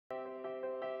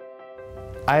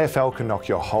AFL can knock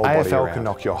your whole body around. AFL can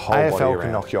knock your whole body around. AFL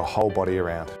can knock your whole body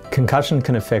around. Concussion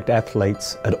can affect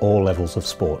athletes at all levels of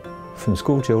sport, from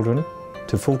school children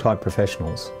to full-time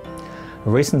professionals. A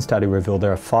recent study revealed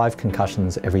there are 5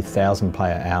 concussions every 1,000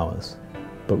 player hours,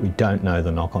 but we don't know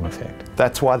the knock-on effect.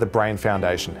 That's why the Brain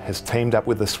Foundation has teamed up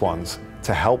with the Swans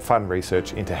to help fund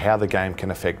research into how the game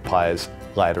can affect players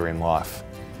later in life.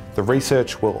 The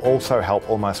research will also help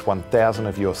almost 1,000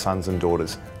 of your sons and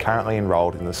daughters currently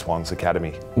enrolled in the Swans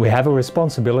Academy. We have a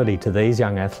responsibility to these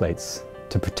young athletes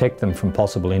to protect them from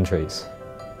possible injuries,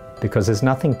 because there's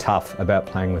nothing tough about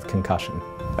playing with concussion.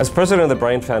 As president of the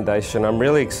Brain Foundation, I'm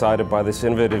really excited by this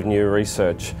innovative new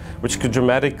research, which could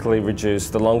dramatically reduce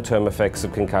the long-term effects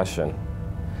of concussion.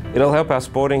 It'll help our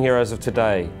sporting heroes of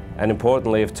today, and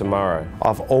importantly of tomorrow.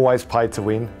 I've always played to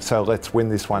win, so let's win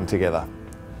this one together.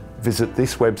 Visit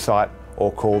this website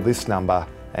or call this number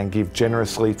and give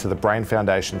generously to the Brain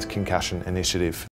Foundation's Concussion Initiative.